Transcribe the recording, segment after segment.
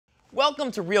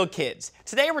Welcome to Real Kids.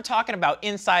 Today we're talking about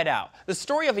Inside Out, the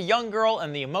story of a young girl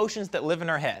and the emotions that live in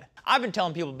her head. I've been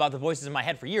telling people about the voices in my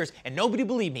head for years and nobody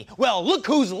believed me. Well, look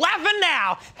who's laughing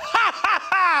now! Ha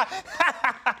ha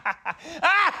ha!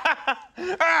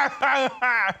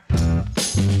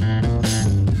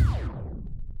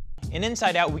 In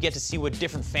Inside Out, we get to see what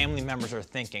different family members are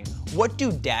thinking. What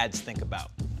do dads think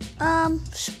about?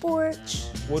 Sports.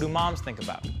 What do moms think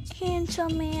about?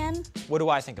 Handsome man. What do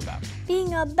I think about?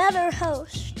 Being a better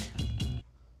host.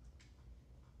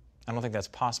 I don't think that's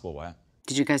possible, Wyatt.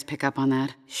 Did you guys pick up on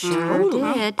that? Sure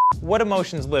did. What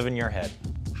emotions live in your head?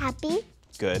 Happy.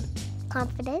 Good.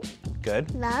 Confident.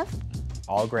 Good. Love.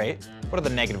 All great. What are the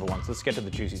negative ones? Let's get to the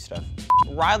juicy stuff.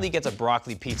 Riley gets a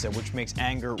broccoli pizza, which makes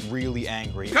anger really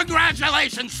angry.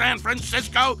 Congratulations, San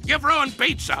Francisco! You've ruined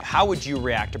pizza! How would you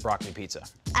react to broccoli pizza?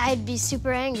 I'd be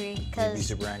super angry You'd be because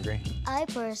super angry. I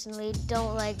personally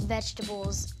don't like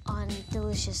vegetables on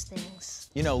delicious things.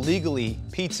 You know, legally,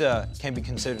 pizza can be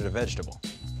considered a vegetable.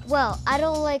 Well, I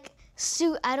don't like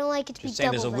soup. I don't like it to Just be saying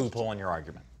double there's a vegetable. loophole in your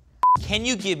argument. Can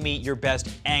you give me your best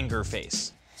anger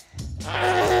face?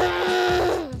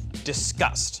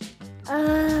 Disgust.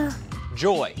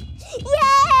 Joy.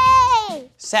 Yay!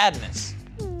 Sadness.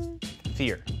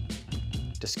 Fear.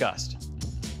 Disgust.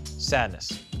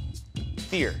 Sadness.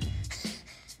 Fear.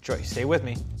 Joy. Stay with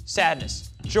me.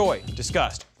 Sadness. Joy.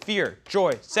 Disgust. Fear.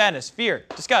 Joy. Sadness. Fear.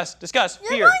 Disgust. Disgust.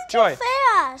 You're Fear. going Joy. too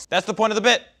fast. That's the point of the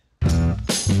bit.